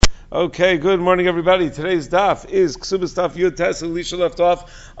Okay, good morning, everybody. Today's daf is Kesubos daf Yud Tes. Elisha left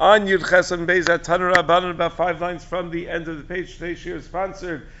off on Yud Ches and Beis at Tanur Rabbanan, about 5 lines from the end of the page. Today's shir is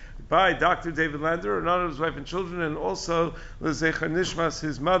sponsored by Dr. David Lander, in honor of his wife and children, and also L'Zecher Nishmas,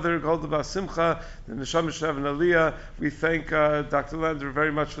 his mother, Golda Bas Simcha, the Neshama Shev and Aliyah. We thank Dr. Lander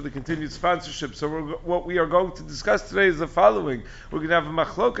very much for the continued sponsorship. So what we are going to discuss today is the following. We're going to have a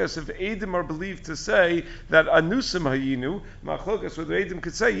machlokas if Eidim are believed to say that Anusim Hayinu, machlokas, whether Eidim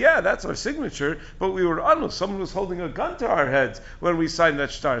could say, yeah, that's our signature, but we were Anus, someone was holding a gun to our heads when we signed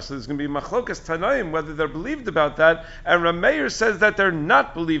that shtar. So there's going to be machlokas Tanaim, whether they're believed about that, and Rameir says that they're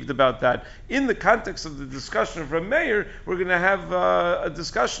not believed about that. In the context of the discussion of Rameir, we're going to have a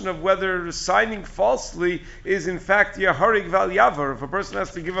discussion of whether signing falsely is in fact Yaharig Val Yavar, if a person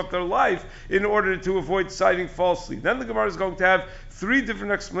has to give up their life in order to avoid signing falsely. Then the Gemara is going to have 3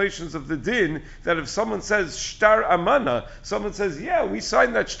 different explanations of the din, that if someone says shtar amana, someone says, yeah, we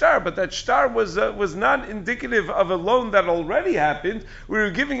signed that shtar, but that shtar was not indicative of a loan that already happened. We were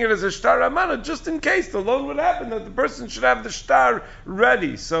giving it as a shtar amana just in case the loan would happen, that the person should have the shtar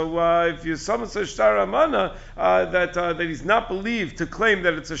ready. So if someone says shtar amana, that he's not believed to claim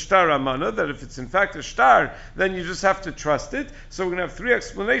that it's a shtar amana, that if it's in fact a shtar, then you just have to trust it. So we're going to have 3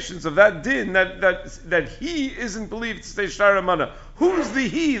 explanations of that din, that he isn't believed to say shtar amana. Who's the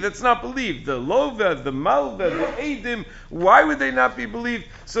he that's not believed? The Loved, the Malved, the Eidim. Why would they not be believed?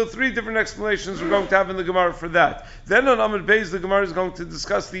 So 3 different explanations we're going to have in the Gemara for that. Then on Amud Beis, the Gemara is going to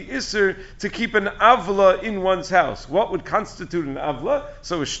discuss the Isser to keep an Avla in one's house. What would constitute an Avla?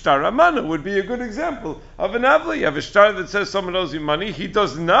 So a Shtar Amana would be a good example of an Avla. You have a Shtar that says someone owes you money. He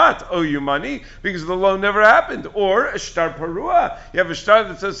does not owe you money because the loan never happened. Or a Shtar Parua. You have a Shtar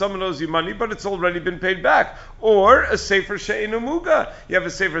that says someone owes you money, but it's already been paid back. Or a Sefer She'einu Muga. You have a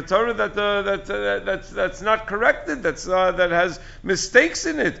Sefer Torah that's not corrected, that has mistakes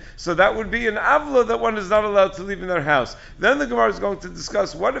in it. So that would be an avla that one is not allowed to leave in their house. Then the Gemara is going to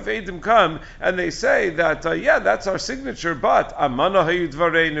discuss what if Eidim come and they say that, yeah, that's our signature, but Amana hayu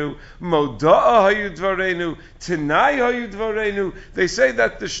dvarenu, Moda'a hayu dvarenu, Tinai hayu dvarenu. They say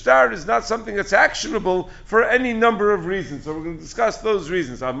that the shtar is not something that's actionable for any number of reasons. So we're going to discuss those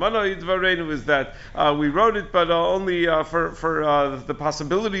reasons. Amana hayu dvarenu is that we wrote it, but only for the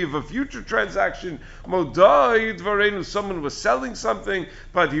possibility of a future transaction. Modai dvarenu, someone was selling something,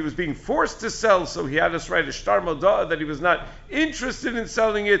 but he was being forced to sell, so he had us write a shtar moda that he was not interested in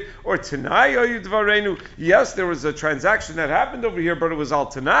selling it. Or tanai dvarenu, yes, there was a transaction that happened over here, but it was al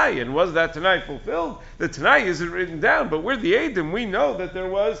tanai, and was that tanai fulfilled? The tanai isn't written down, but we're the Eidim, we know that there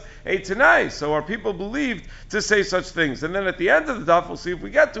was a tanai, so our people believed to say such things. And then at the end of the daf, we'll see if we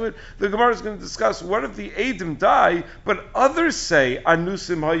get to it, the Gemara is going to discuss what if the Eidim die, but others say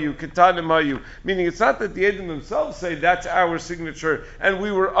anusim hayu, ketanim hayu, meaning it's not that the Eidim themselves say that's our signature and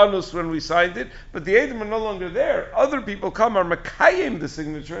we were anus when we signed it, but the Eidim are no longer there. Other people come, are makayim the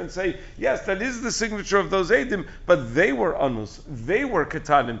signature and say, yes, that is the signature of those Eidim, but they were anus, they were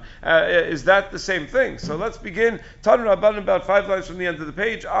ketanim. Is that the same thing? So let's begin. Tanur Rabbanan, about 5 lines from the end of the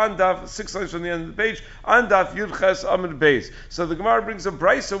page, on daf, 6 lines from the end of the page, on daf Yud Ches Amud Beis. So the Gemara brings a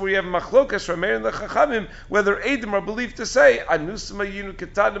brisa where you have machlokas Rameir and the Chachamim, whether Eidim are believed to say anusim hayinu,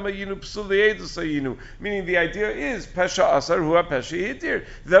 ketanim hayinu, psuli edus hayinu. Meaning the idea is pesha asar hua pesha hitir.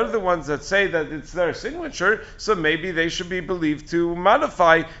 They're the ones that say that it's their signature, so maybe they should be believed to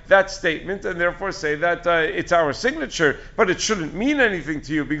modify that statement and therefore say that it's our signature, but it shouldn't mean anything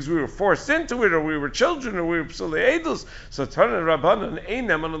to you because we were forced into it, or we were children, or we were psuli edus. So Tanur Rabbanan ein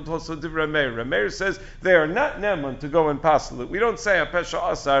neman until so divrei Meir. Rameir says they are not neman to go and passel it. We don't say a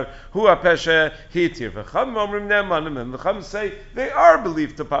pesha asar hua pesha hitir. V'cham omrim nemanim, and the Chum say they are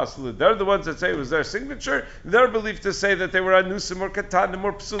believed to passel it. They're the ones that say it was their signature. They're believed to say that they were anusim or katanim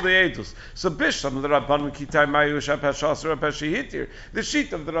or psuli edus. So bishlam the Rabbanan kitay mayush pesha asar pesha hitir. The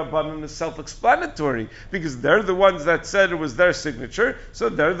sheet of the Rabbanan is self-explanatory because they're the ones that said it was their signature. So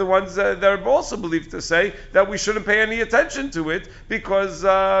they're the ones that are also believed to say that we shouldn't pay any attention to it because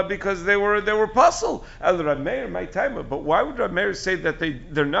they were puzzled. El Rameir my timer. But why would Rameir say that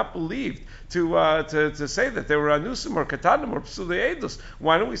they're not believed to say that they were anusim or katanim or psuli edus?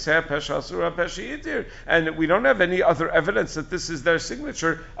 Why don't we say a pesha asur a pesha yitir? And we don't have any other evidence that this is their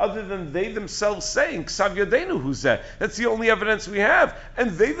signature other than they themselves saying ksav yadenu huzeh. That's the only evidence we have,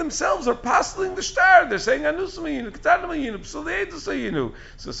 and they themselves are passing the shtar. They're saying anusim hayinu, katanim hayinu, psuli edus hayinu.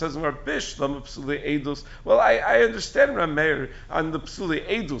 So it says bish lama psuli edus. Well, I understand Rameir on the psuli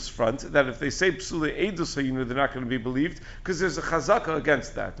edus front that if they say psuli edus hayinu, they're not going to be believed because there's a chazaka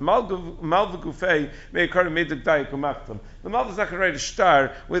against that. Mal Malva Gufei Meikar Meduk Dayak Umachtam. The Malva is not going to write a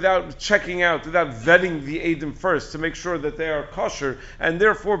shtar without checking out, without vetting the Eidim first to make sure that they are kosher, and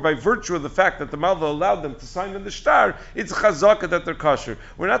therefore, by virtue of the fact that the Malva allowed them to sign on the shtar, it's chazaka that they're kosher.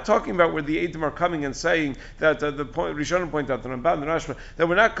 We're not talking about where the Eidim are coming and saying that the point Rishonim point out, the Ramban, the Rashba, that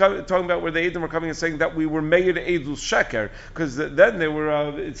we're not talking about where the Eidim are coming and saying that we were made Eidul Sheker, because then they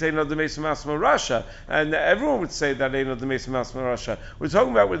were it's Eino Demesim Asma Rasha, and everyone would say that Eino Demesim Asma Rasha. We're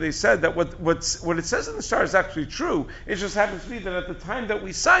talking about where they said that what it says in the shtar is actually true. It just happens to be that at the time that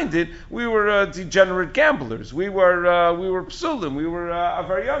we signed it, we were degenerate gamblers. We were psulim. We were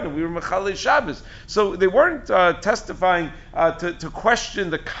avaryanim. We were mechalei Shabbos. So they weren't testifying to question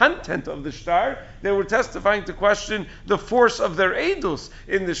the content of the shtar. They were testifying to question the force of their edus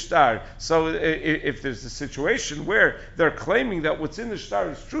in the shtar. So if there's a situation where they're claiming that what's in the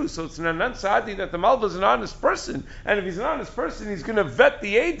shtar is true, so it's an anan sa'adi that the malva is an honest person, and if he's an honest person, he's going to vet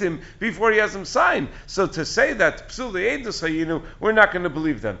the edim before he has them signed. So to say that psul the edus hayinu, we're not going to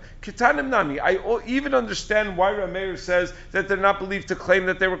believe them. Ketanim nami, I even understand why Rameir says that they're not believed to claim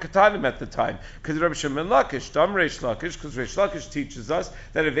that they were ketanim at the time. Because Rabbi Shimon Lakish, Dam Reish Lakish, because Reish Lakish teaches us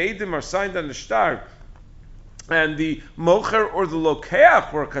that if edim are signed on the shtar, and the mocher or the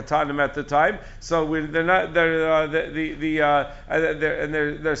lokeach were katanim at the time, so they're not. They're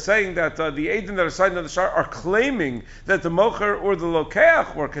saying that the edim that are signed on the shtar are claiming that the mocher or the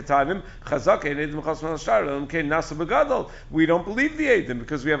lokeach were katanim. Chazaka and edim chasman shtar. Nasa begadol. We don't believe the edim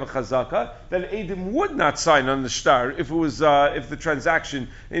because we have a chazaka that edim would not sign on the shtar if it was if the transaction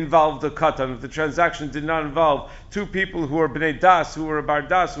involved a katan. If the transaction did not involve two people who are bnei das, who were bar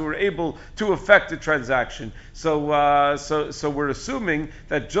das, who were able to affect the transaction. So we're assuming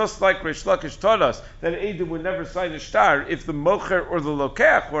that just like Reish Lakish taught us that Eidim would never sign a shtar if the mocher or the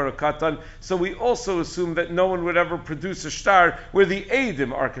lokeach were a katan, so we also assume that no one would ever produce a shtar where the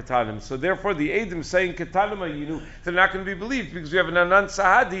Eidim are katanim. So therefore the Eidim saying katanim ayinu, they're not going to be believed because we have an anan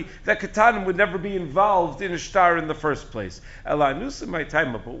sahadi that katanim would never be involved in a shtar in the first place. Ela anusim my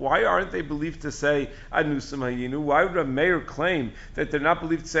time, but why aren't they believed to say anusim ayinu? Why would Rameir claim that they're not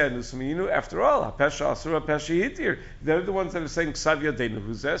believed to say anusim ayinu? After all, hapesha asura pesha hitir. They're the ones that are saying Ksav Yadeinu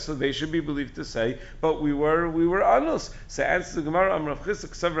Huzeh, so they should be believed to say, but we were anus. So answer the Gemara, Am Rav Chisda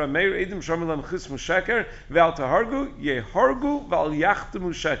Ksav Rameir Eidim Shomelam Chismu Sheker Ve'al Tahargu Yehargu Ve'al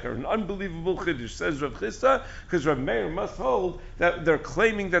Yachtemu Sheker. An unbelievable chiddush, says Rav Chisda, because Rameir must hold that they're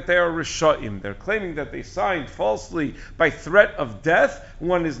claiming that they are Rishaim. They're claiming that they signed falsely by threat of death.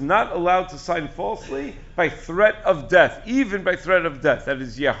 One is not allowed to sign falsely by threat of death, even by threat of death. That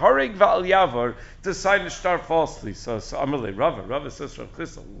is Yeharig Ve'al Yavar, to sign a shtar falsely. So Amalei Rava says Rav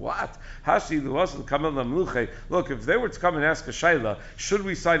Chisda, what? Hashi Luasan Kamel Namluche. Look, if they were to come and ask a shayla, should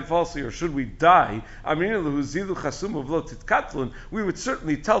we sign falsely or should we die? Amrina Luhuzilu Chasum of Lotit Katlun, we would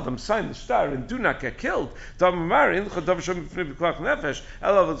certainly tell them, sign the shtar and do not get killed. There are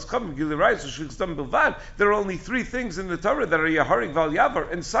only three things in the Torah that are Yaharig Val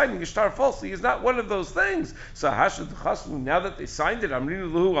Yavar, and signing a shtar falsely is not one of those things. So Hashad Chasmu, now that they signed it,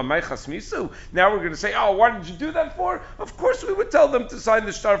 Amrina Luhu Amay Chasmisu, now we're going to say, oh, why did you do that for? Of course we would tell them to sign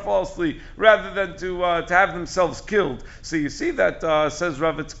the shtar falsely rather than to have themselves killed. So you see that, says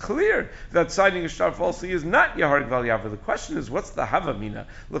Rav, it's clear that signing a shtar falsely is not Yaharig Val Yavar. The question is, what's the Havamina?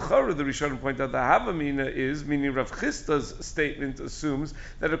 L'chora, the Rishonim point out, the Havamina is, meaning Rav Chisda's statement assumes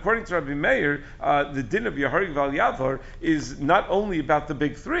that according to Rabbi Meir, the din of Yaharig Val Yavar is not only about the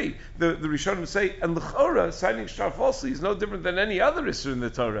big three. The Rishonim say, and l'chora, signing shtar falsely is no different than any other issue in the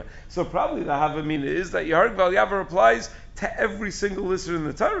Torah. So probably the Havamina is that Yaharig Val Yavar applies to every single lister in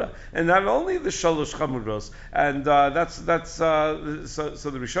the Torah, and not only the Shalosh Chamuros. And so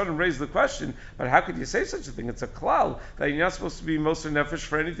the Rishonim raised the question, but how could you say such a thing? It's a klal that you're not supposed to be Moser Nefesh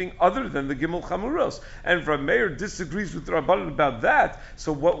for anything other than the Gimel Chamuros. And Rav Meir disagrees with Rabbanan about that.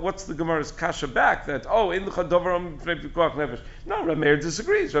 So what's the Gemara's kasha back? That in the Chadovar B'fnei Pikuach Nefesh. No, Rav Meir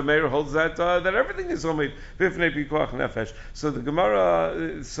disagrees. Rav Meir holds that everything is Omed B'fnei Pikuach Nefesh. So the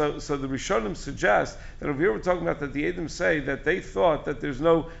Gemara, so the Rishonim suggest that over here we're talking about that the Edom say that they thought that there's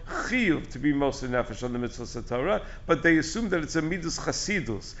no chiyuv to be Moser Nefesh on the mitzvah Torah, but they assume that it's a midas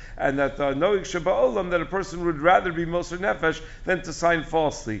chasidus, and that knowing Shabbat that a person would rather be Moser Nefesh than to sign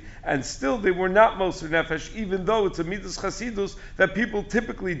falsely. And still they were not Moser Nefesh, even though it's a midas chasidus that people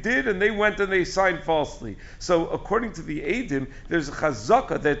typically did, and they went and they signed falsely. So according to the Eidim, there's a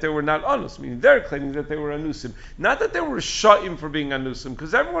chazaka that they were not anus, meaning they're claiming that they were anusim. Not that they were sha'im for being anusim,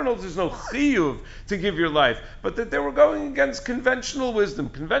 because everyone knows there's no chiyuv to give your life, but that they were going going against conventional wisdom.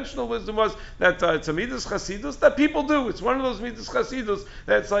 Conventional wisdom was that it's a midas chasidus that people do. It's one of those midas chasidus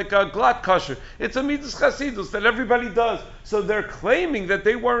that's like a glatt kosher. It's a midas chasidus that everybody does. So they're claiming that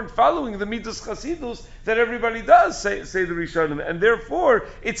they weren't following the midas chasidus that everybody does, say the Rishonim, and therefore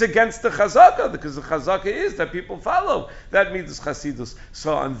it's against the chazaka, because the chazaka is that people follow that midas chasidus.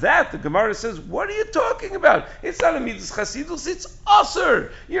 So on that, the Gemara says, what are you talking about? It's not a midas chasidus, it's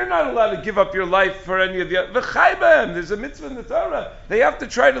aser. You're not allowed to give up your life for any of the other. There's a mitzvah in the Torah. They have to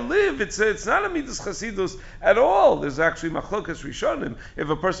try to live. It's not a midas chasidus at all. There's actually machlokas Rishonim if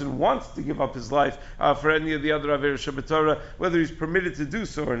a person wants to give up his life for any of the other averos Torah, whether he's permitted to do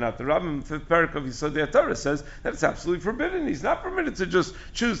so or not. The Rambam, fifth parak of Yisodei Torah, says that it's absolutely forbidden. He's not permitted to just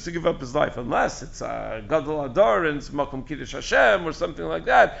choose to give up his life unless it's Gadol Adar and it's Makom Kiddush Hashem or something like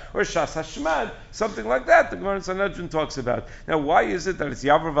that, or Shas Hashmad, something like that. The Gemara in Sanhedrin talks about. Now, why is it that it's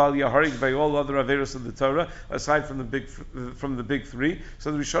Yavar Val Yaharig by all other averos of the Torah aside from the big three?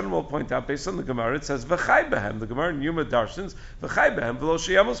 So the Rishonim will point out, based on the Gemara, it says V'chai Behem. The Gemara in Yuma Darshans V'chai Behem V'lo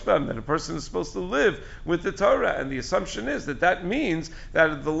Sheyamos Behem, that a person is supposed to live with the Torah, and the assumption is that means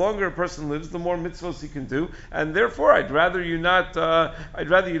that the longer a person lives, the more mitzvahs he can do, and therefore I'd rather you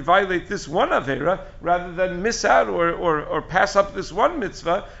violate this one avera rather than miss out or pass up this one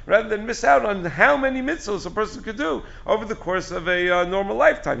mitzvah, rather than miss out on how many mitzvahs a person could do over the course of a normal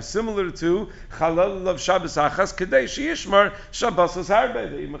lifetime. Similar to Chalal of Shabbos Achas Kedei Sheyishmar Shabbosos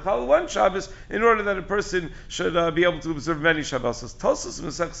Harbe. They Mechal one Shabbos in order that a person should be able to observe many Shabbosos. Tosas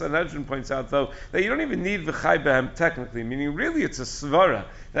Masech Sanhedrin points out, though, that you don't even need V'chai Behem technically, meaning really it's a svara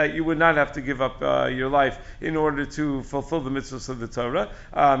that you would not have to give up your life in order to fulfill the mitzvahs of the Torah,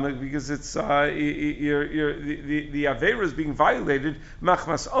 because it's the avera is being violated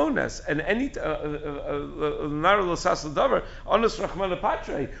machmas ones, and any onus rachmana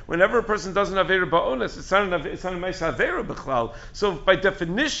patre. Whenever a person does an avera ba'ones, it's not a nice avera b'chlal. So by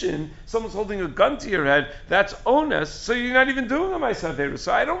definition, someone's holding a gun to your head, that's onus. So you're not even doing a nice avera.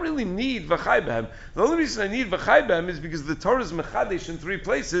 So I don't really need v'chai behem. The only reason I need v'chai behem is because the Torah is mechadesh in three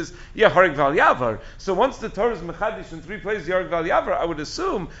places. Yaharig val yavar. So once the Torah is mechadish in three places, Yaharig val yavar, I would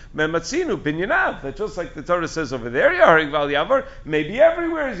assume mematzinu binyanav, that just like the Torah says over there, Yaharig val yavar, maybe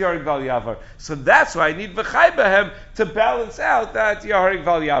everywhere is Yaharig val yavar. So that's why I need v'chai behem to balance out that Yaharig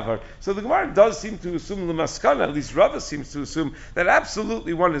val yavar. So the Gemara does seem to assume l'maskana, at least Rava seems to assume that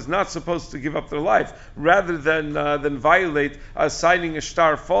absolutely one is not supposed to give up their life rather than violate signing a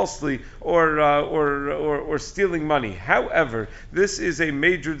shtar falsely or stealing money. However, this is a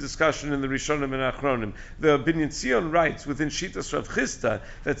major discussion in the Rishonim and Achronim. The Binyan Tzion writes within Shitas Rav Chisda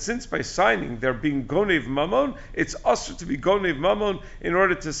that since by signing they're being gonev mamon, it's usher to be gonev mamon in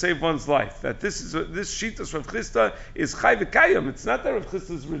order to save one's life. That this Shitas Rav Chisda is chai v'kayim. It's not that Rav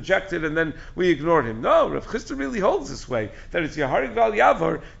Chisda is rejected and then we ignored him. No, Rav Chisda really holds this way, that it's Yaharig val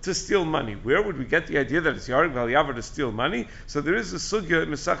yavar to steal money. Where would we get the idea that it's Yaharig val yavar to steal money? So there is a sugya in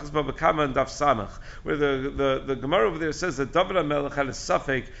Mesachas Baba Kama and Daf Samach, where the Gemara over there says that David HaMelech had a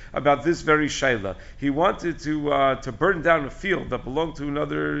safek about this very shaila. He wanted to burn down a field that belonged to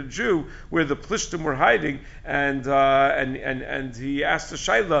another Jew where the Plishtim were hiding, and he asked the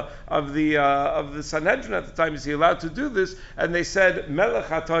shaila of the Sanhedrin at the time, is he allowed to do this? And they said,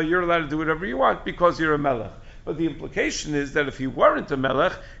 Melech Ata, you're allowed to do whatever you want because you're a Melech. But the implication is that if he weren't a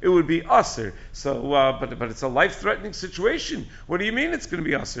melech, it would be aser. So, but it's a life-threatening situation. What do you mean it's going to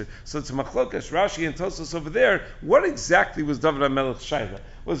be aser? So it's machlokas, Rashi and Tosfos over there. What exactly was David HaMelech's shaila?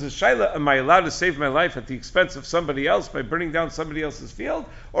 Was his shaila, am I allowed to save my life at the expense of somebody else by burning down somebody else's field?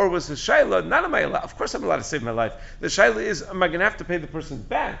 Or was his shaila, not am I allowed, of course I'm allowed to save my life. The shaila is, am I going to have to pay the person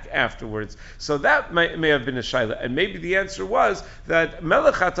back afterwards? So that may have been a shaila. And maybe the answer was that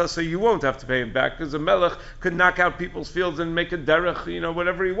melech ata, so you won't have to pay him back, because a melech could knock out people's fields and make a derech,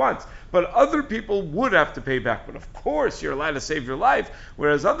 whatever he wants. But other people would have to pay back. But of course you're allowed to save your life.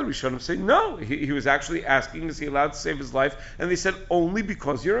 Whereas other Rishonim say, no, he was actually asking, is he allowed to save his life? And they said, only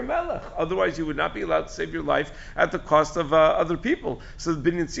because you're a melech. Otherwise you would not be allowed to save your life at the cost of other people. So the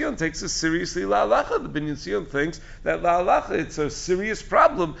Binyan Tzion takes this seriously la'alacha. The Binyan Tzion thinks that la'alacha, it's a serious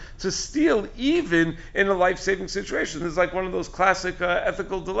problem to steal even in a life-saving situation. It's like one of those classic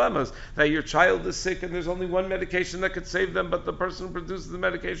ethical dilemmas, that your child is sick and there's only one medication that could save them, but the person who produces the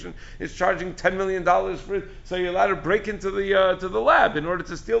medication is charging $10 million for it, so you're allowed to break into the lab in order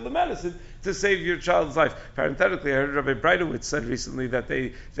to steal the medicine to save your child's life. Parenthetically, I heard Rabbi Breitowitz said recently that they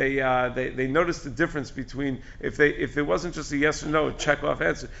they noticed the difference between if it wasn't just a yes or no, a check off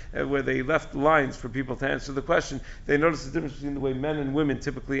answer, where they left lines for people to answer the question. They noticed the difference between the way men and women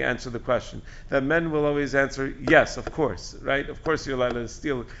typically answer the question. That men will always answer yes, of course, right? Of course you're allowed to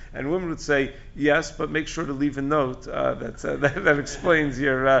steal, and women would say yes, but make sure to leave a note that explains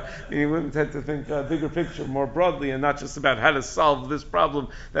your. Women tend to think bigger picture, more broadly, and not just about how to solve this problem,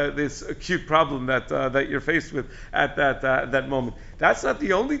 this acute problem that you're faced with at that moment. That's not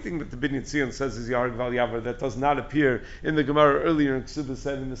the only thing that the Binyan Tzion says is Yareg Val Yavar that does not appear in the Gemara earlier in Kesubos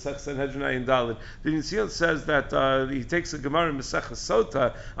 7 in the Sech Sanhedrin Ayin Daled. The Binyan Tzion says that he takes a Gemara in Masech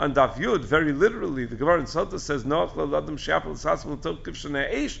Sota on Daf Yud very literally. The Gemara in Sota says Noach L'Adam She'apel Sasmul Tov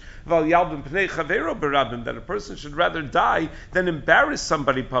Kivshanei Eish Val Yalbim Pnei Chavero Barabim, that a person should rather die than embarrass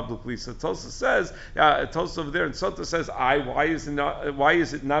somebody publicly. So Tosa says, Tosa over there in Sota says, why is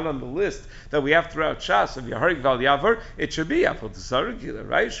it not on the list that we have throughout Shas of Yaharik Val Yavar? It should be Apel Tisarikila,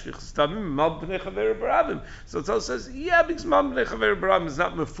 right? So Tosa says, yeah, because Mal B'nei Chaver Barabim is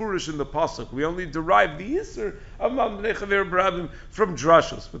not mefurish in the pasuk. We only derive the Yisr of Mal B'nei Chaver Barabim from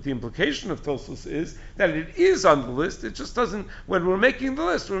drashos. But the implication of Tosos is that it is on the list. It just doesn't. When we're making the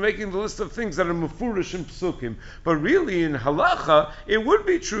list, we're making the list of things that are mefurish in psukim. But really, in halacha, it would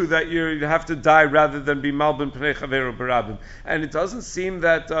be true that you have to die rather than be Mal B'nei Chaver Barabim. And it doesn't seem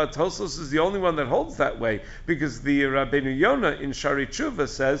that Tosos is the only one that holds that way, because the Rabbeinu Yonah in Shari Tshuva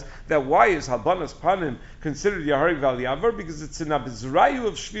says that why is Halbanas Panim considered Yaharik Val Yavar? Because it's an abizrayu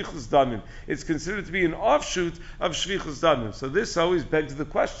of Shvichus Damim. It's considered to be an offshoot of Shvichus Damim. So this always begs the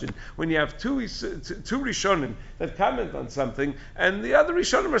question, when you have two Rishonim that comment on something, and the other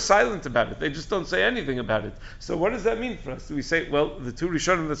Rishonim are silent about it, they just don't say anything about it. So what does that mean for us? Do we say, well, the two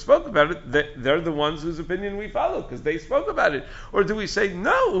Rishonim that spoke about it, they're the ones whose opinion we follow, because they spoke about it? Or do we say,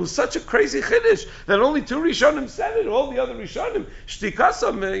 no, it was such a crazy chiddush that only two Rishonim said it, all the other Rishonim,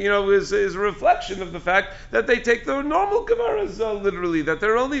 Shtikasam, is a reflection of the fact that they take the normal Gemaras literally, that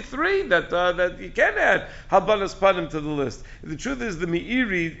there are only three, that you can't add Halbanas Panim to the list. The truth is, the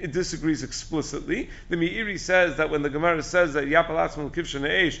Meiri disagrees explicitly. The Meiri says that when the Gemara says that Yapal Atzmal Kivshan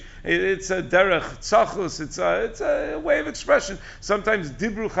Eish, it's a derech tzachus, it's a way of expression. Sometimes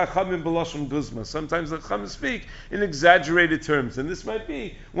Dibru Chachamim B'Lashon Guzma. Sometimes the Chachamim speak in exaggerated terms, and this might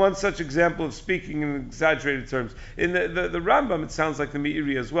be one such example of speaking in exaggerated terms. In the Rambam, it sounds like the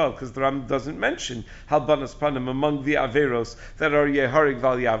Meiri as well, because the Rambam doesn't mention Halbanas Panim among the Averos that are Yeharig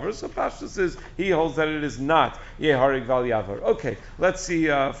Val Yavar. So Pashtus is, he holds that it is not Yeharig Val Yavar. Okay, let's see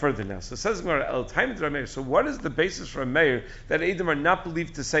further now. So says Gemara, El Taim Drameir. So what is the basis for a mayor that Edom are not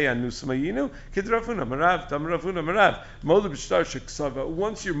believed to say Anus Mayinu? Kid Ravuna Marav, Tam Ravuna Marav, Moda B'Shtar Sheksava.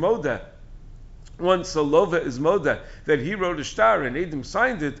 Once you're Moda, once a lova is moda that he wrote a shtar and Edom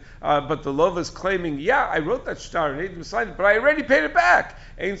signed it, but the lova is claiming, yeah, I wrote that shtar and Edom signed it, but I already paid it back.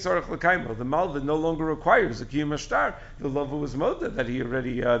 Ein sarach l'kaimo. The malva no longer requires a kiyum shtar. The lova was moda that he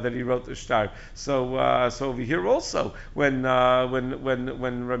already that he wrote the shtar. So over here also, when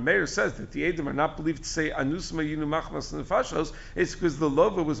Rameir says that the Edom are not believed to say anus mayinu machmas nefashos, it's because the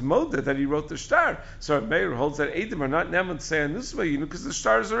lova was moda that he wrote the shtar. So Rameir holds that Edom are not neman to say anus mayinu because the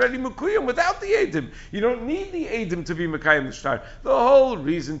shtar is already mukuyim without the Edom. You don't need the Edom to be Mekayim the Shtar. The whole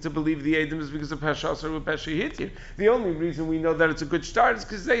reason to believe the Edom is because of Pesha or Pesha Hitir. The only reason we know that it's a good Shtar is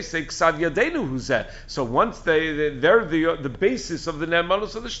because they say Ksav Yadenu Huzeh. So once they're the basis of the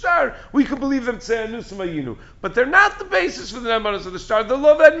Nemanos of the Shtar, we can believe them to say Anus Mayinu. But they're not the basis for the Nemanos of the Shtar. The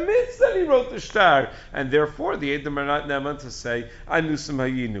Lov admits that he wrote the Shtar, and therefore the Edom are not Neman to say Anus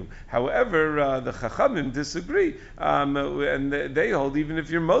Mayinu. However, the Chachamim disagree, and they hold even if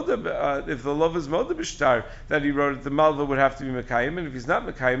you're Moda, if the Lov is Moda B'Shtar that he wrote it, the Malva would have to be Mekayim, and if he's not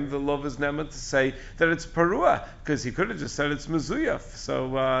Mekayim, the Lov is Neman to say that it's Parua, because he could have just said it's Mezuyaf.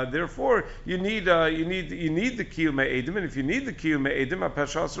 So therefore, you need the Kiyum Me'edim, and if you need the Kiyum Me'edim,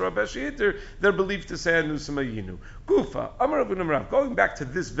 Apeshas or Apeshiter, they're believed to say Anusama Yinu. Gufa, Amar Ravuna Marav, going back to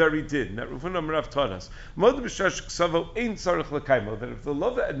this very din that Ravuna Marav taught us, Moda B'Shtar Ksavo Ein Tzarech L'Kaimo, that if the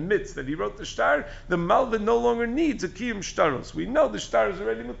Lova admits that he wrote the Shtar, the Malva no longer needs a Kiyum Shtaros. We know the Shtar is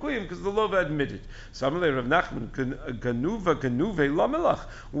already Mekuyim because the Lova admitted. Samalei Rav Nachman, Ganuva Ganuve Lamelach.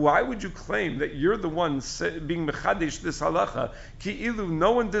 Why would you claim that you're the one being mechadish this halacha? Ki ilu,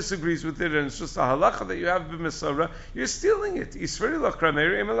 no one disagrees with it, and it's just a halacha that you have b'mesora. You're stealing it. Isferi lach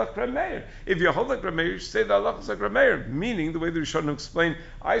Rameir, emelach Rameir. If you hold like Rameir, you say the halacha is like Rameir. Meaning, the way the Rishonim explain,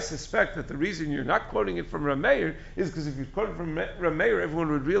 I suspect that the reason you're not quoting it from Rameir is because if you quote it from Rameir,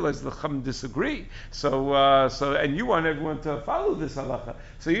 everyone would realize the Chum disagree. So and you want everyone to follow this halacha.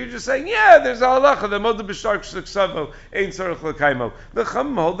 So you're just saying, yeah, there's a halacha that moda b'shtar ksavo ain't tzarich l'kaimo. The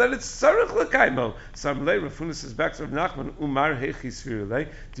Chum hold that it's tzarich l'kaimo. Samlei Rafuna says back to Rav Nachman, Umar hechi svirulei.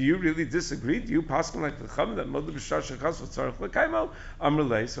 Do you really disagree? Do you paskin like the Chum that moda b'shtar shechasva tzarich l'kaimo?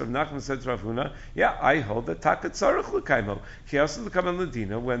 Amrlei. So Rav Nachman said to Rafuna, yeah, I hold that taka tzarich l'kaimo. He also come on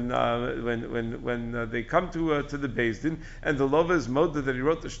Ladina when they come to the Beis Din and the lova is moda that he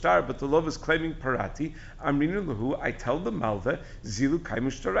wrote the shtar, but the lova is claiming parati. Amrinu lahu. I tell the malva zilu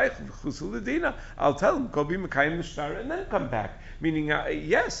kaimu shtareich v'chusu ladina. I'll tell him go be mekayim the shtar and then come back. Meaning,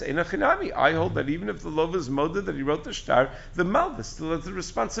 yes, enachinami. I hold that even if the lova is moda that he wrote the shtar, the malva still has the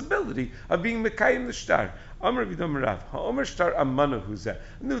responsibility of being mekayim the shtar. Amar Vidam Rav, Ha'omer Shtar Amana Huzeh.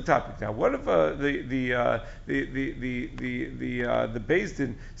 New topic now. What if the Beis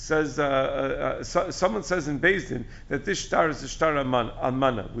Din says someone says in Beis Din that this shtar is a shtar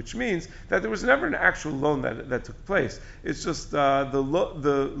amana, which means that there was never an actual loan that took place. It's just the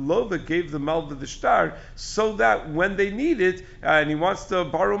lova gave the malva the shtar so that when they need it and he wants to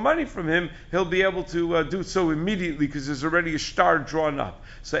borrow money from him, he'll be able to do so immediately because there's already a shtar drawn up.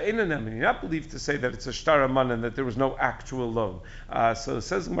 So Einanem, you're not believed to say that it's a shtar amana and that there was no actual loan. So it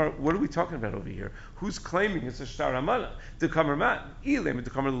says, what are we talking about over here? Who's claiming it's a shtar amana? The kamerman, ilem,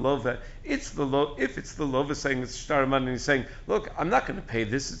 the kamer lova. It's the lo. If it's the lova saying it's a shtar amana, and he's saying, look, I'm not going to pay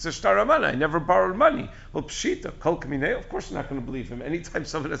this. It's a shtar amana. I never borrowed money. Well, pshita, kol kamine. Of course, I'm not going to believe him. Anytime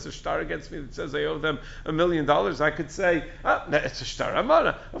someone has a shtar against me that says I owe them $1 million, I could say, it's a shtar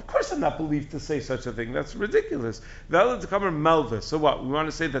amana. Of course, I'm not believed to say such a thing. That's ridiculous. Vela the kamer malva. So what? We want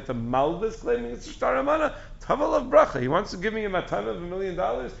to say that the malva is claiming it's a shtar amana? Taval of bracha. He wants to give me a matana of $1 million.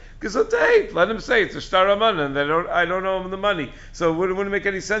 Gesundheit. Let him say it's a shtar amana, and I don't owe him the money. So it wouldn't make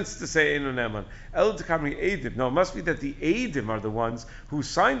any sense to say Eino Neman. El Takamri Eidim. No, it must be that the Eidim are the ones who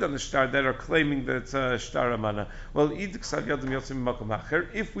signed on the shtar that are claiming that it's a shtar amana. Well,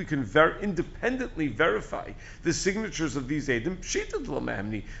 if we can independently verify the signatures of these Eidim, Pshita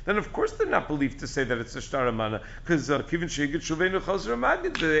Dlamamni, then of course they're not believed to say that it's a shtar amana, because Kivin Shegit Shuvenu Chazra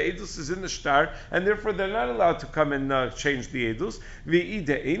Magid, the Eidos is in the shtar, and therefore they're not allowed to come and change the Eidos.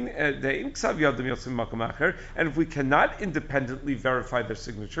 And if we cannot independently verify their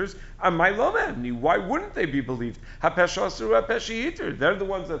signatures, why wouldn't they be believed? They're the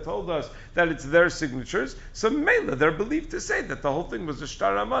ones that told us that it's their signatures, so mela, they're believed to say that the whole thing was a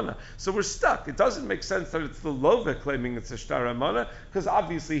shtar amana. So we're stuck. It doesn't make sense that it's the lova claiming it's a shtar amana, because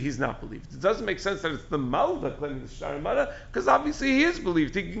obviously he's not believed. It doesn't make sense that it's the malva claiming it's shtar amana, because obviously he is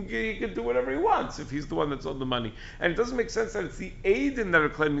believed. He can do whatever he wants if he's the one that's owed the money. And it doesn't make sense that it's the Eidim that are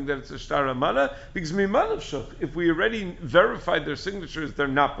claiming that it's a shtar amana, because if we already verified their signatures, they're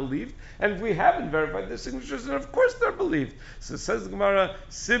not believed, and if we haven't verified their signatures, then of course they're believed. So it says the Gemara,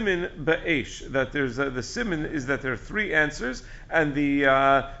 Simin Ba'esh, that there's the Simin is that there are three answers, and the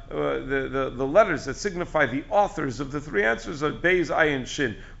letters that signify the authors of the three answers are Beis, Ayin,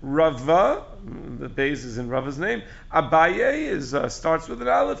 Shin. Rava, the Beis is in Rava's name. Abaye starts with an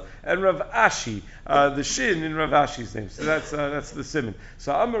Aleph, and Rav Ashi, the Shin in Rav Ashi's name. So that's the Simin.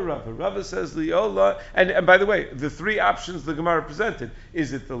 So Amar Rava. Rava says Liola, and by the way, the three options the Gemara presented,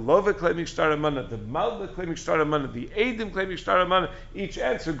 is it the Lova claiming shtar amana, the Malva claiming shtar amana, the Eidim claiming shtar amana? Each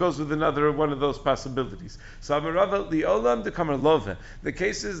answer goes with another one of those possibilities. So Amar Rava Liolam the Kamar Lova. The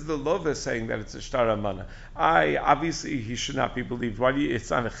case is the Lova saying that it's a shtar amana. Obviously he should not be believed. Why do you?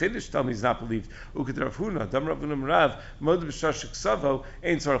 It's on a chiddush. Tell me he's not believed. Uked Rav Huna, Dam Rav Huna Rav, Mod b'shtar sheksavo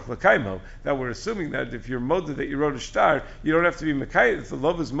ein tzarich l'kaimo. That we're assuming that if you're moda that you wrote a shtar, you don't have to be mekayim. If the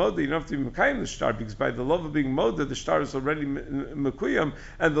love is moda, you don't have to be mekayim the shtar, because by the love of being moda, the shtar is already mekuyam,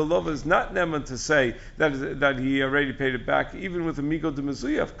 and the love is not neman to say that he already paid it back, even with a migo de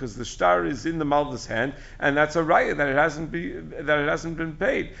mezuyav, because the shtar is in the malva's hand, and that's a raya that it hasn't been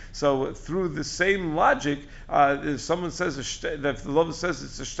paid. So through the same logic, if someone says that if the love says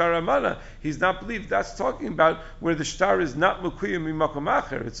it's a shtar amana, he's not believed. That's talking about where the shtar is not mekuyam mimakom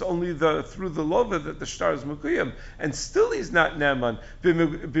acher. It's only through the lova that the shtar is mekuyam, and still he's not neman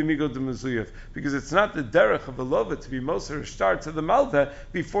b'migo de mezuyav, because it's not the derech of the lova to be moser shtar to the malva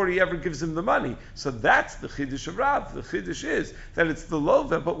before he ever gives him the money. So that's the chiddush of Rav. The chiddush is that it's the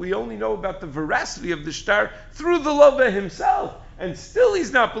lova, but we only know about the veracity of the shtar through the lova himself. And still,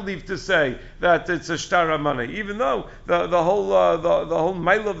 he's not believed to say that it's a shtar amana, even though the whole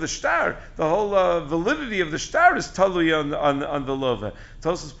mile of the shtar, the whole validity of the shtar is totally on the lova.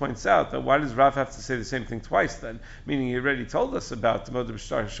 Tosfos points out that why does Rav have to say the same thing twice then? Meaning he already told us about the moed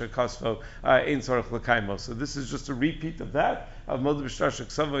b'shtar shekasvo ein tzarich l'kaimo. So this is just a repeat of that. of Mod B'Shtar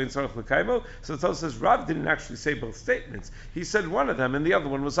Sheksavo in Tzarech L'Kaimo. So Tosfos says Rav didn't actually say both statements. He said one of them, and the other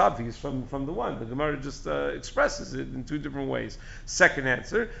one was obvious from the one. The Gemara just expresses it in two different ways. Second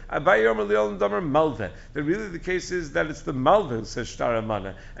answer, Abaye Yomer Li'olam Damer Malveh. That really the case is that it's the Malveh who says Shtar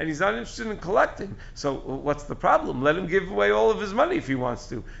Amana, and he's not interested in collecting. So what's the problem? Let him give away all of his money if he wants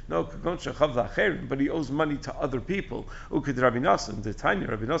to. No, but he owes money to other people. Ukid Rabbi Nassim, the Tanya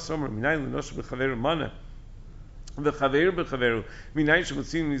Rabbi Nassim, Minayin L'Nosh B'Chaver Mana. How do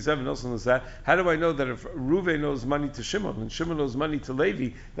I know that if Ruvain owes money to Shimon and Shimon owes money to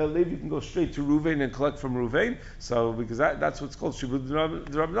Levi, that Levi can go straight to Ruvain and collect from Ruvain? So, because that's what's called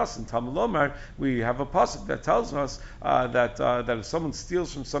Shibud Rabbi Nassim. Talmud Lomar, we have a pasuk that tells us that if someone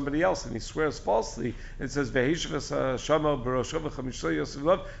steals from somebody else and he swears falsely, it says that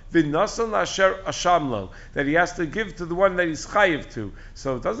he has to give to the one that he's chayiv to.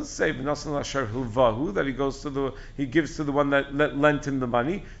 So it doesn't say that he goes to he gives to the one that lent him the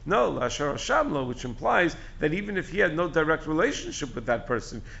money. No, Lashar Shamlo, which implies that even if he had no direct relationship with that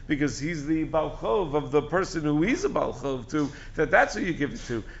person, because he's the Balchov of the person who he's a Balchov to, that's who you give it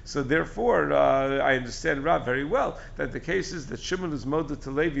to. So therefore, I understand Rav very well, that the case is that Shimon is moda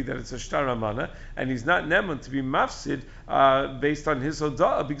to Levi, that it's a Shtar Amana, and he's not Neman to be mafsid based on his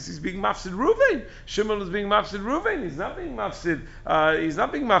Hoda'ah, because he's being mafsid Ruvain. Shimon is being mafsid Ruvain. He's not being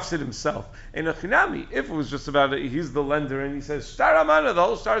mafsid himself. In a Chinami, if it was just about he's the lender and he says Shtar Amana, the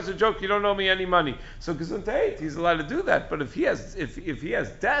whole Shtar is a joke, you don't owe me any money. So Gesundheit, he's allowed to do that. But if he has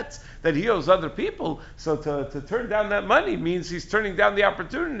debts that he owes other people, so to turn down that money means he's turning down the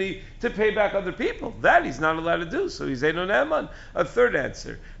opportunity to pay back other people. That he's not allowed to do. So he's Eino Ne'eman. A third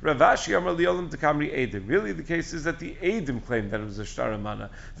answer, Ravashi Amar Liolam Tekamri Eidim. Really, the case is that the Eidim claimed that it was a Shtar Amana.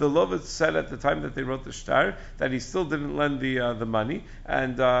 The Lovitz said at the time that they wrote the Shtar that he still didn't lend the money,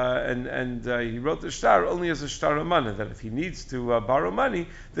 and he wrote the Shtar only as a Shtar Amana, that if he needs to borrow money,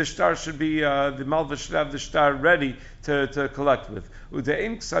 the Shtar should be, the Malva should have the Shtar ready to collect with. And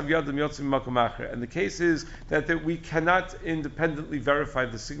the case is that we cannot independently verify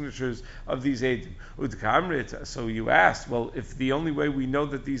the signatures of these Eidim. So you asked, well, if the only way we know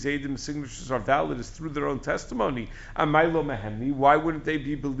that these Eidim signatures are valid is through their own testimony, why wouldn't they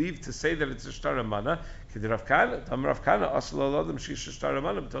be believed to say that it's a Shtar Amana? So Rav Kana,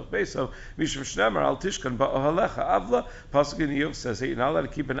 Pasuk in Yov says that you're not allowed to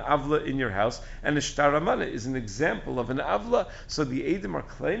keep an avla in your house, and a Shtar Amana is an example of an avla. So the Eidim are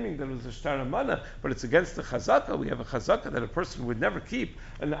claiming that it was a Shtar Amana, but it's against the Chazaka. We have a Chazaka that a person would never keep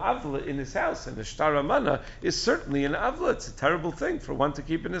an avla in his house, and a Shtar Amana is certainly an avla. It's a terrible thing for one to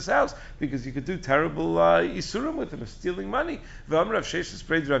keep in his house, because you could do terrible isurim with him, of stealing money.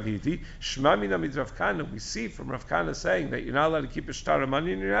 We see from Rav Kana saying that you're not allowed to keep a Shtar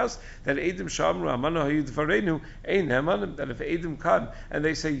money in your house, that Eidim Shamru Amanu Hayidvarenu Ein Hemanim, that if Eidim come and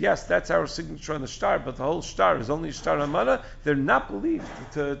they say, yes, that's our signature on the Shtar, but the whole Shtar is only Shtar Amana, they're not believed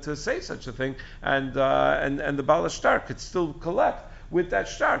to say such a thing, and the Baal Shtar could still collect with that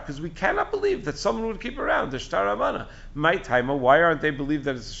Shtar, because we cannot believe that someone would keep around the Shtar Amana. My timer, why aren't they believed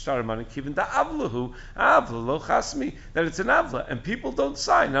that it's a Shtar Amana? Given the Avlahu, Avla lo chasmi, that it's an Avla, and people don't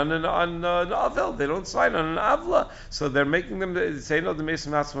sign on an Avel, they don't sign on an Avla, so they're making them say no the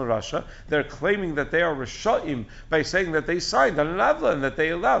Mesim Atzma Rasha. They're claiming that they are Risha'im by saying that they signed on an Avla and that they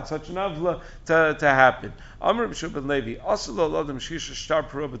allowed such an Avla to happen. Amr ben Levi,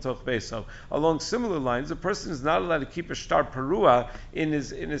 along similar lines, a person is not allowed to keep a Shtar Perua in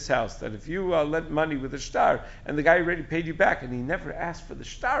his house. That if you lent money with a Shtar and the guy already paid you back and he never asked for the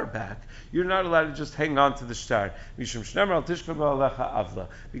Shtar back, you're not allowed to just hang on to the Shtar. Because it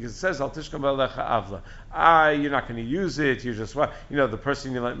says Al Tishkam Ba'alecha Avla. You're not going to use it. You just the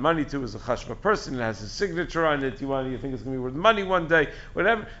person you lent money to is a chashva person. It has his signature on it. You think it's going to be worth money one day.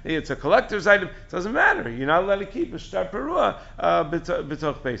 Whatever. It's a collector's item. It doesn't matter. You're not allowed to keep a Shtar Perua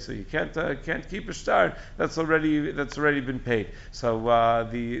b'toch beisa. You can't keep a Shtar that's already been paid. So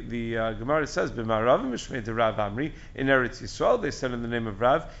the Gemara says b'marav mishmei de Rav Amri in Eretz Yisrael. They said in the name of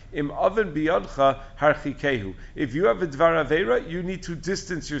Rav, im oven biyadcha harchikehu. If you have a dvar aveira, you need to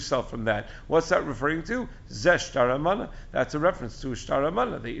distance yourself from that. What's that referring to? Zeh Shtar Amana. That's a reference to a Shtar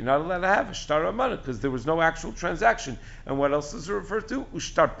Amana, that you're not allowed to have a Shtar Amana because there was no actual transaction. And what else does it refer to?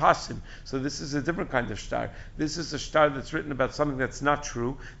 Ushtar pasim. So this is a different kind of Shtar. This is a Shtar that's written about something that's not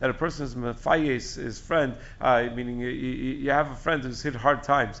true, that a person is mefayes his friend, meaning you have a friend man who's hit hard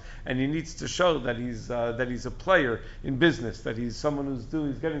times, and he needs to show that he's a player in business, that he's someone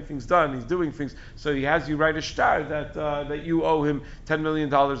he's getting things done, he's doing things. So he has you write a shtar that you owe him $10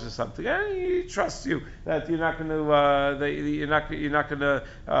 million or something, and he trusts you that you're not going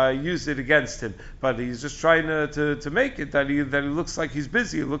to use it against him. But he's just trying to make it that he looks like he's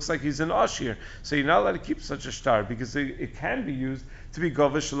busy, it looks like he's an ashir. So you're not allowed to keep such a shtar because it can be used to be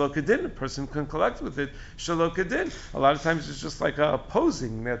gova shelo kedin. A person can collect with it shelo kedin. A lot of times it's just like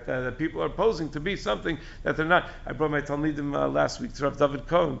posing, that people are posing to be something that they're not. I brought my talmidim last week to Rav David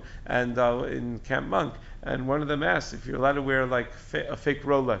Cohen and in Camp Monk, and one of them asked if you're allowed to wear like a fake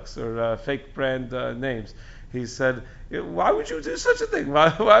Rolex or fake brand names. He said, "Why would you do such a thing?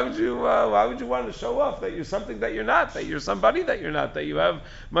 Why would you want to show off that you're something that you're not, that you're somebody that you're not, that you have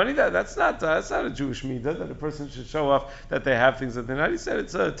money that's not a Jewish midah, that a person should show off that they have things that they're not." He said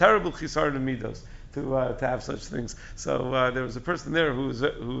it's a terrible chisar to midos to have such things. So there was a person there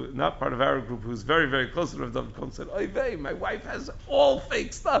who not part of our group, who was very, very close to Rav David Cohen, said, "Oy vey, my wife has all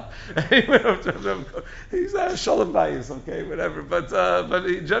fake stuff." He went up to Rav David Cohen. He's shalom bayis, okay, whatever. But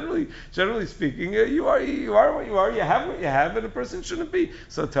generally speaking, you are what you are. You have what you have, and a person shouldn't be.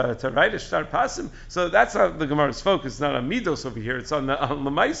 So to write a shtar pasim, so that's not the Gemara's focus. Not on midos over here. It's on the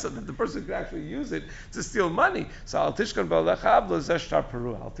maisa, that the person could actually use it to steal money. So al tishkon ba'alecha avla is a shtar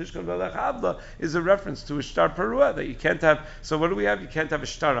perua. Al tishkon ba'alecha avla is a reference to a shtar perua that you can't have. So what do we have? You can't have a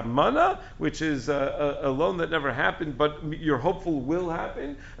shtar amana, which is a loan that never happened, but you're hopeful will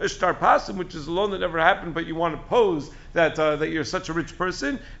happen. A shtar pasim, which is a loan that never happened, but you want to pose that you're such a rich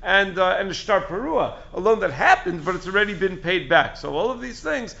person, and a shtar perua, a loan that happened, but it's already been paid back. So all of these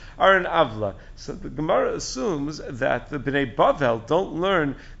things are an avla. So the Gemara assumes that the Bnei Bavel don't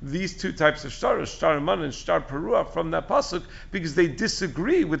learn these two types of shtar amana and shtar perua, from that pasuk, because they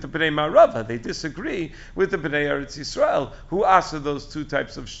disagree with the Bnei Marava. They disagree with the Bnei Eretz Yisrael, who ask those two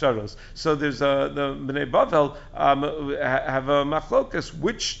types of shtaros. So there's the Bnei Bavel have a machlokas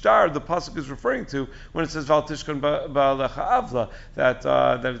which shtar the pasuk is referring to when it says Val Tishkon Ba'alecha Avla,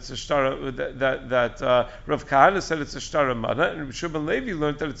 that it's a shtar, that Rav Kahana said it's a shtar amana, and Rabbi Shimon Levi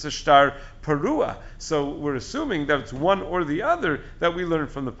learned that it's a shtar perua. So we're assuming that it's one or the other that we learn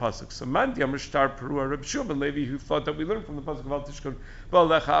from the pasuk. So man diamar shtar perua, Rabbi Shimon Levi, who thought that we learned from the pasuk of Al Tishkon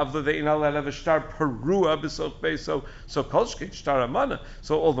Ba'alecha Avla, they not allowed to have a shtar perua b'soch beis. So kolshkeit shtar amana.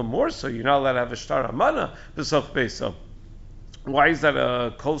 So all the more so you're not allowed to have a shtar amana b'soch beis. Why is that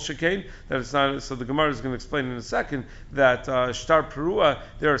a kol shekain? That it's not. So the Gemara is going to explain in a second that shtar perua,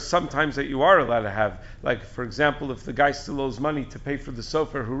 there are some times that you are allowed to have. Like, for example, if the guy still owes money to pay for the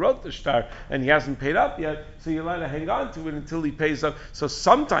sofer who wrote the shtar and he hasn't paid up yet, so you're allowed to hang on to it until he pays up. So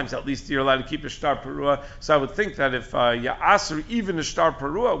sometimes at least you're allowed to keep a shtar perua. So I would think that if you aser even a shtar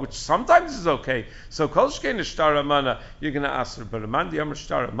perua, which sometimes is okay, so kol shekain a shtar amana, you're going to aser. But a man diyamar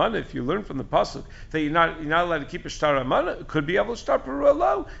shtar amana, if you learn from the pasuk that you're not allowed to keep a shtar amana, it could be able shtar perua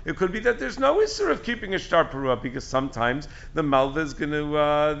low. It could be that there's no issur of keeping a shtar perua, because sometimes the malva is going to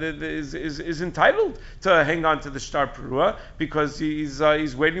is entitled to hang on to the shtar perua because he's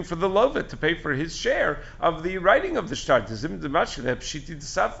waiting for the lova to pay for his share of the writing of the shtar.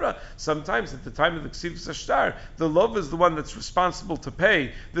 Sometimes at the time of the ksivus shtar, the lova is the one that's responsible to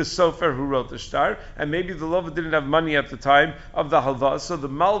pay the sofer who wrote the shtar, and maybe the lova didn't have money at the time of the halva, so the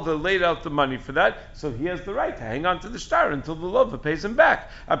malva laid out the money for that, so he has the right to hang on to the shtar until the lova pays him back.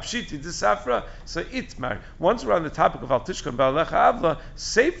 Apshiti disafra. So itmar. Once we're on the topic of al tishkon ba'alecha avla,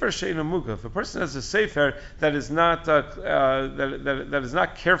 sefer sheina muga. If a person has a sefer that is not that is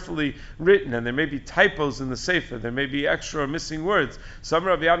not carefully written, and there may be typos in the sefer, there may be extra or missing words. Some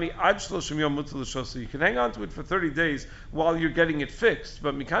Rabbi Yami ad shloshim yom mutar l'shoso. You can hang on to it for 30 days while you're getting it fixed.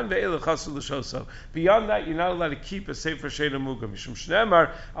 But mikan ve'el chasu l'shoso. Beyond that, you're not allowed to keep a sefer sheina muga. Mishum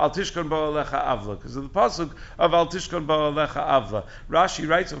shneimar al tishkon ba'alecha avla, because of the pasuk of al tishkon ba'alecha avla. Rashi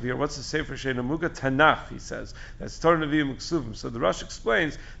writes over here, what's the sefer sheina muga? Tanakh, he says. That's Torah Nevi'im Uksuvim. So the Rashi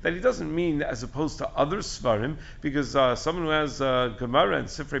explains that he doesn't mean as opposed to other svarim, because someone who has Gemara and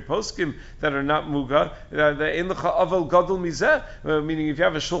Sifrei Poskim that are not muga, meaning if you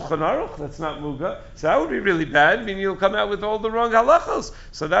have a Shulchan Aruch that's not muga, so that would be really bad, meaning you'll come out with all the wrong halachos.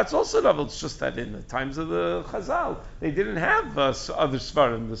 So that's also novel. It's just that in the times of the Chazal, they didn't have other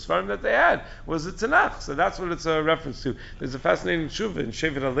svarim. The svarim that they had was the Tanakh. So that's what it's a reference to. There's a fascinating tshuva in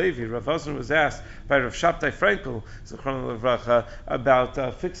Shevet HaLevi. Rav Osner was asked by Rav Shabtai Frankel, Zichrono Livracha,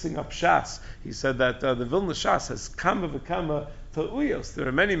 about fixing up Shas. He said that the Vilna Shas has kama v'kama ta'uyos. There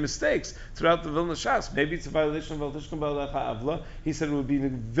are many mistakes throughout the Vilna Shas. Maybe it's a violation of Al Tishkan Ba'alecha Avla. He said it would be a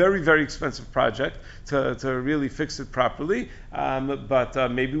very, very expensive project to really fix it properly. But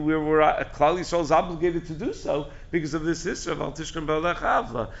maybe Klal Yisrael is obligated to do so because of this history of Al Tishkan Ba'alecha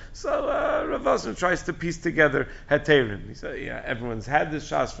Avla. So Rav Osner tries to piece together Heterim. He said, everyone's had this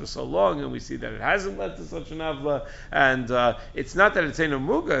Shas for so long, and we see that it hasn't led to such an Avla. And it's not that it's Ein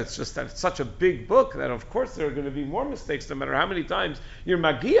Muga, it's just that it's such a big book that of course there are going to be more mistakes no matter how many times you're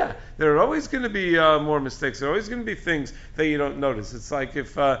Magia. There are always going to be more mistakes. There are always going to be things that you don't notice. It's like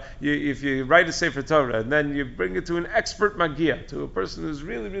if you write a Sefer Torah and then you bring it to an expert Magia, to a person who's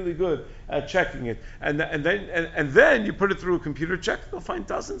really, really good at checking it, and then you put it through a computer check, they'll find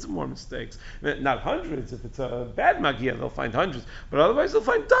dozens of more mistakes. Not hundreds. If it's a bad Magia, they'll find hundreds. But otherwise, they'll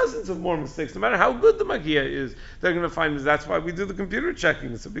find dozens of more mistakes. No matter how good the Magia is, they're going to find. That's why we do the computer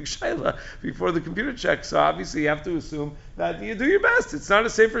checking. It's a big shayla before the computer check. So obviously, you have to assume that you do your best. It's not a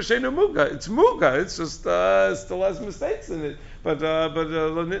Sefer Sheinu Muga. It's Muga. It's just still has mistakes in it. But so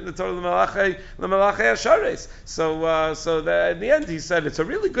in the end he said it's a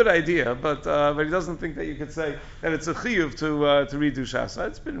really good idea, but he doesn't think that you could say that it's a chiyuv to redo Shas.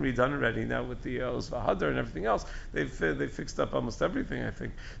 It's been redone already now with the Oz V'Hadar and everything else. They fixed up almost everything, I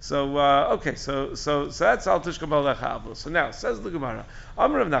think. So that's Al Tishka Ba'alecha Avla. So now says the Gemara,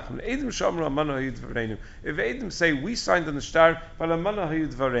 Amar Rav Nachman, Eidim Shomru Amana Hayidvarenu. If Eidim say we signed on the Shtar, but Amana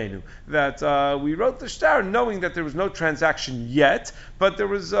Hayidvarenu, that we wrote the Shtar knowing that there was no transaction yet, but there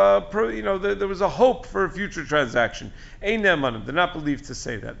was there was a hope for a future transaction. Ein Ne'emanim, they're not believed to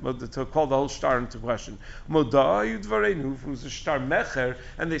say that, to call the whole Shtar into question. Moda Hayidvarenu, if it was a Shtar Mecher,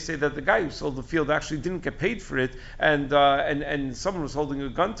 and they say that the guy who sold the field actually didn't get paid for it, and someone was holding a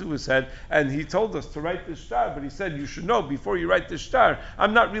gun to his head, and he told us to write this Shtar, but he said, you should know before you write this Shtar,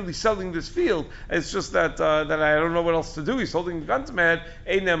 I'm not really selling this field, it's just that I don't know what else to do. He's holding a gun to my head.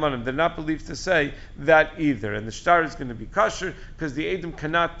 Ein Ne'emanim, they're not believed to say that either. And the Shtar is going to be kosher, because the Edom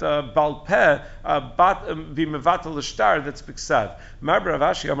cannot bal peh be mevatel the Shtar that's biksav. Mar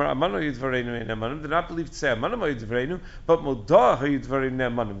Ravashi Amar Amano Yidvarenu Ein Ne'emanim, they're not believed to say Amano Yidvarenu, but Modah Yidvarenu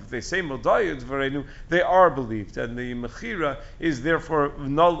Ne'emanim. If they say Modah Yidvarenu, they are believed, and the Mechira is therefore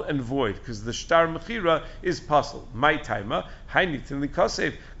null and void, because the Shtar Mechira is puzzle. My timer, Hainitin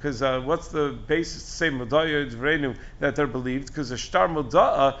Likasev, because what's the basis to say Modaya Dvrenu that they're believed? Because a Shtar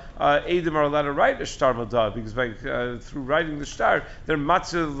Moda'a, Edom are allowed to write a Shtar Moda'a, because through writing the Shtar, they're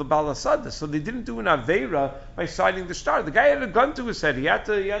Matzah L'Balasada. So they didn't do an Aveira by signing the Shtar. The guy had a gun to his head. He had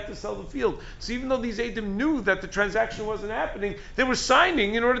to sell the field. So even though these Edom knew that the transaction wasn't happening, they were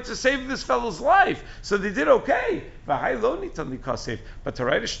signing in order to save this fellow's life. So they did okay. But to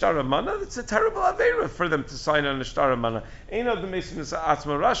write a Shtar Amana, that's a terrible Aveira for them to sign on a Shtar Amana.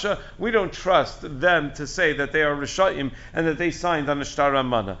 We don't trust them to say that they are Rishayim and that they signed on a Shtar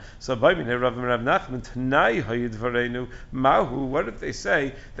Amana. So what if they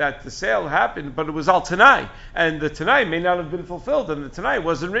say that the sale happened but it was al Tanai, and the Tanai may not have been fulfilled, and the Tanai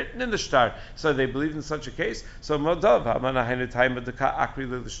wasn't written in the Shtar? So they believed in such a case. So maybe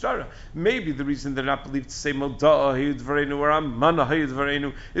the reason they're not believed to say Modah Hayidvarenu or Amana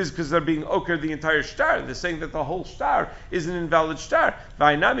Hayidvarenu is because they're being oker the entire Shtar. They're saying that the whole Shtar is an invalid Shtar.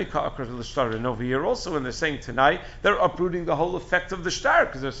 And over here also, when they're saying Tanai, they're uprooting the whole effect of the Shtar,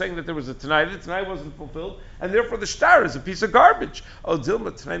 because they're saying that there was a Tanai, the Tanai wasn't fulfilled, and therefore the Shtar is a piece of garbage. Or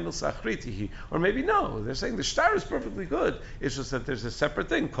maybe no, they're saying the Shtar is perfectly good. It's just that there's a separate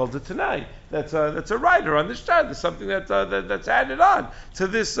thing called the Tanai that's a rider on the Shtar. There's something that's added on to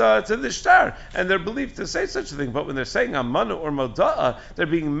this Shtar, and they're believed to say such a thing. But when they're saying Amana or Moda'a, they're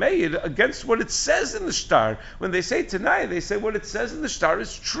being made against what it says in the Shtar. When they say Tanai, they say what it says in the Shtar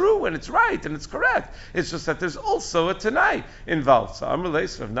is true and it's right and it's correct. It's just that there's also a Tanai involved. So Amr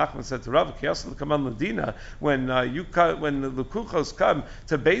Leis, Rav Nachman said to Rav Kiyasel Kaman Ladina, when the Lukuchos come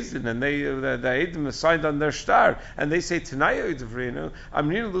to Bezdin and the Edom is signed on their Shtar and they say Tanai Oidavrenu,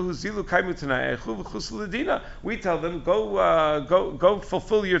 Amrin Luhu Zilu Kaimu Tanai Echuv Chus Ladina. We tell them go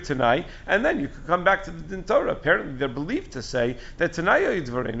fulfill your Tanai and then you can come back to the Din Torah. Apparently they're believed to say that Tanai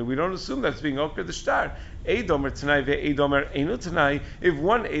Oidavrenu. We don't assume that's being Oker the Shtar. Eidomer Tanai ve'Eidomer Einu Tanai. If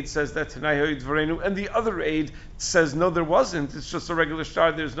one aid says that Tanai Dvarenu and the other aid says no, there wasn't, it's just a regular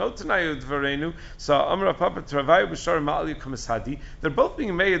Shtar, there's no Tanai Dvarenu. So Amar they're both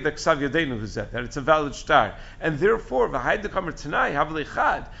being made the Ksav Yadenu Huzet, that it's a valid shtar. And therefore, the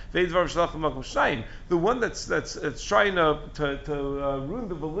one that's trying to ruin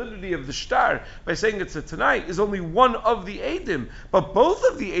the validity of the shtar by saying it's a Tanai is only one of the Eidim. But both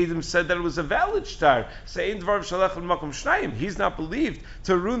of the Eidim said that it was a valid shtar. He's not believed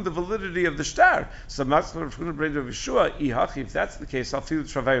to ruin the validity of the shtar. So if that's the case, I'll feel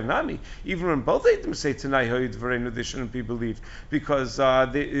Travayonami. Even when both Eidim say Tanai Hoyid Varenu, they shouldn't be believed. Because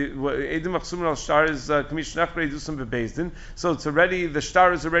Eidim Machsum al Shtar is Kamish Nachre Edusam Bebezdin. So it's already, the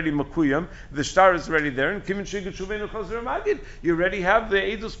shtar is already Makuyam, the shtar is already there, and Kimin Shigat Shuvenu Chazir Magid, you already have the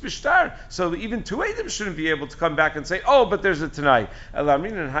Edus Bishtar. So even two Eidim shouldn't be able to come back and say, oh, but there's a Tanai.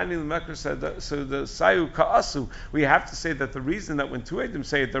 Elamin and Hani Lemekar said, so the Sayu Ka'asu, we have to say that the reason that when two Eidim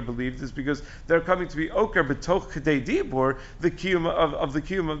say it, they're believed is because they're coming to be Oker B'toch Kedei Dibor, the Kiyum of the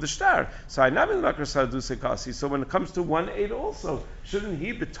Kiyum of the Shtar. So Hanamin Lemekar Sadu Sekasi. So when it comes to one Eid also, shouldn't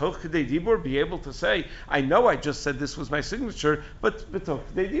he B'toch Kedei Dibor be able to say, I know I just said this was my signature, but B'toch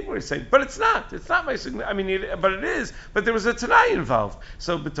Kedei Dibor is saying, but it's not my signature. I mean, but it is. But there was a Tanai involved.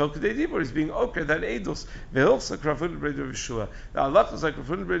 So B'toch Kedei Dibor is being Oker that Eidos. V'hilchsa Krafun B'Reid of Yeshua. The halach is like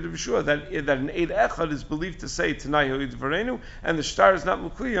Krafun B'Reid of Yeshua that an Eid Echad is believed to say Tanai Ho'id Varenu, and the shtar is not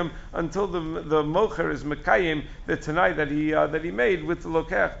Mukuyam until the Mocher is Mekayim, the Tanai that he made with the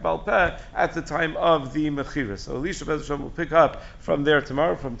Lokech Balpeh at the time of the Mechira. So Elisha Bezashon will pick up from there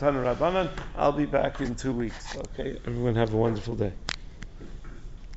tomorrow from Tanur Rabbanan. I'll be back in 2 weeks. Okay, everyone have a wonderful day.